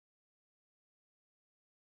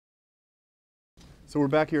So we're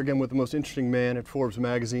back here again with the most interesting man at Forbes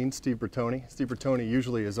magazine, Steve Bertoni. Steve Bertoni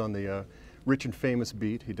usually is on the rich and famous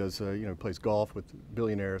beat. He does, plays golf with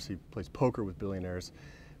billionaires. He plays poker with billionaires.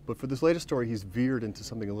 But for this latest story, he's veered into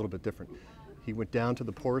something a little bit different. He went down to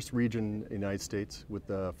the poorest region in the United States with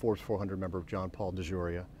the Forbes 400 member John Paul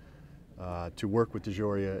DeJoria to work with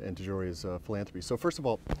DeJoria and DeJoria's philanthropy. So first of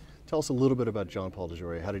all, tell us a little bit about John Paul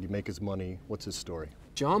DeJoria. How did he make his money? What's his story?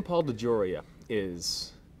 John Paul DeJoria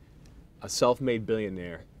is a self-made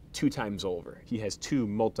billionaire 2 times over. He has 2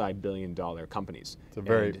 multi-billion-dollar companies. It's a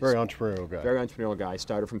very entrepreneurial guy. Very entrepreneurial guy.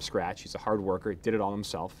 Started from scratch. He's a hard worker. Did it all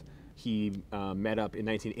himself. He met up in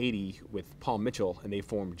 1980 with Paul Mitchell, and they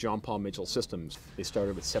formed John Paul Mitchell Systems. They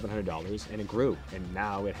started with $700, and it grew. And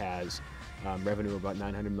now it has revenue of about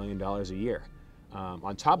 $900 million a year.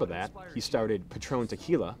 On top of that, he started Patron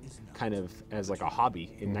Tequila kind of as like a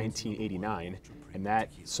hobby in 1989, and that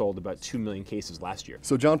sold about 2 million cases last year.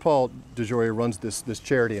 So John Paul DeJoria runs this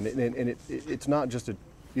charity, and it's not just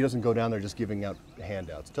he doesn't go down there just giving out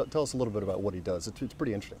handouts. Tell us a little bit about what he does. It's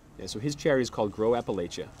pretty interesting. Yeah, so his charity is called Grow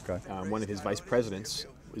Appalachia. Okay. One of his vice presidents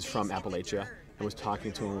is from Appalachia and was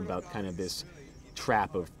talking to him about kind of this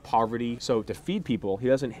trap of poverty. So to feed people, he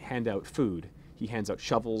doesn't hand out food. He hands out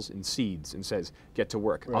shovels and seeds and says, get to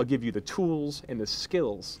work. Right. I'll give you the tools and the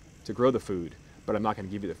skills to grow the food, but I'm not going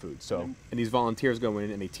to give you the food. So, and these volunteers go in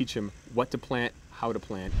and they teach him what to plant, how to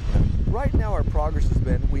plant. Right now our progress has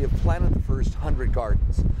been, we have planted the first 100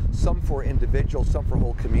 gardens, some for individuals, some for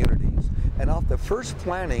whole communities. And off the first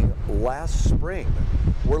planting last spring,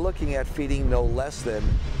 we're looking at feeding no less than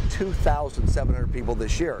 2,700 people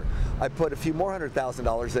this year. I put a few more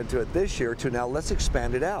 $100,000 into it this year to now let's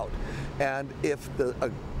expand it out. And if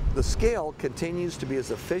the scale continues to be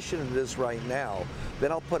as efficient as it is right now,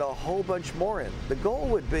 then I'll put a whole bunch more in. The goal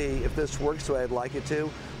would be, if this works the way I'd like it to,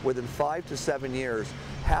 within 5 to 7 years,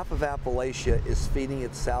 half of Appalachia is feeding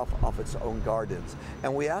itself off its own gardens.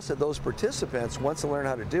 And we ask that those participants, once they learn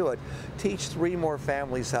how to do it, teach 3 more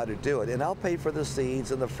families how to do it. And I'll pay for the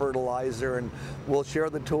seeds and the fertilizer, and we'll share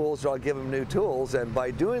the tools, or I'll give them new tools. And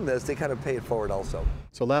by doing this, they kind of pay it forward also.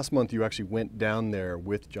 So last month you actually went down there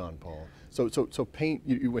with John Paul. So paint,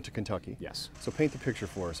 you went to Kentucky. Yes. So paint the picture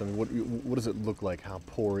for us. I mean, what does it look like? How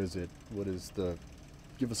poor is it?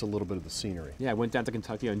 Give us a little bit of the scenery. Yeah, I went down to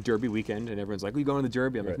Kentucky on Derby weekend, and everyone's like, are you going to the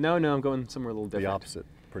Derby? I'm like, no, I'm going somewhere a little different. The opposite,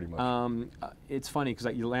 pretty much. It's funny, because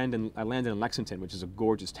I landed in Lexington, which is a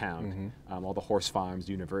gorgeous town, all the horse farms,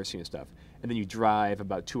 the university and stuff. And then you drive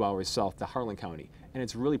about 2 hours south to Harlan County. And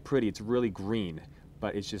it's really pretty, it's really green,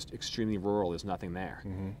 but it's just extremely rural, there's nothing there.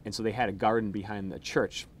 And so they had a garden behind the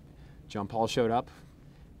church. John Paul showed up,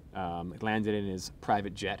 landed in his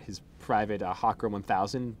private jet, his private Hawker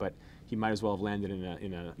 1000, but he might as well have landed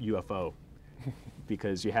in a UFO,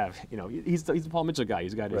 because you have, he's the Paul Mitchell guy.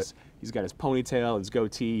 He's got his ponytail, his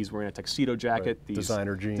goatee. He's wearing a tuxedo jacket, these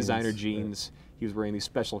designer jeans. Yeah. He was wearing these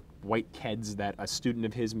special white Keds that a student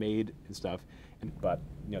of his made and stuff. But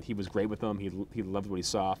he was great with them. He loved what he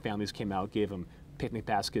saw. Families came out, gave him picnic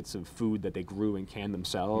baskets of food that they grew and canned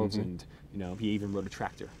themselves, and he even rode a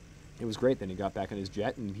tractor. It was great. Then he got back on his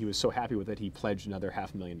jet, and he was so happy with it, he pledged another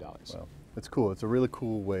 $500,000. Wow. It's cool. It's a really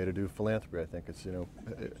cool way to do philanthropy, I think. It's,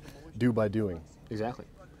 do by doing. Exactly.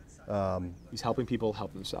 He's helping people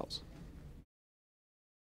help themselves.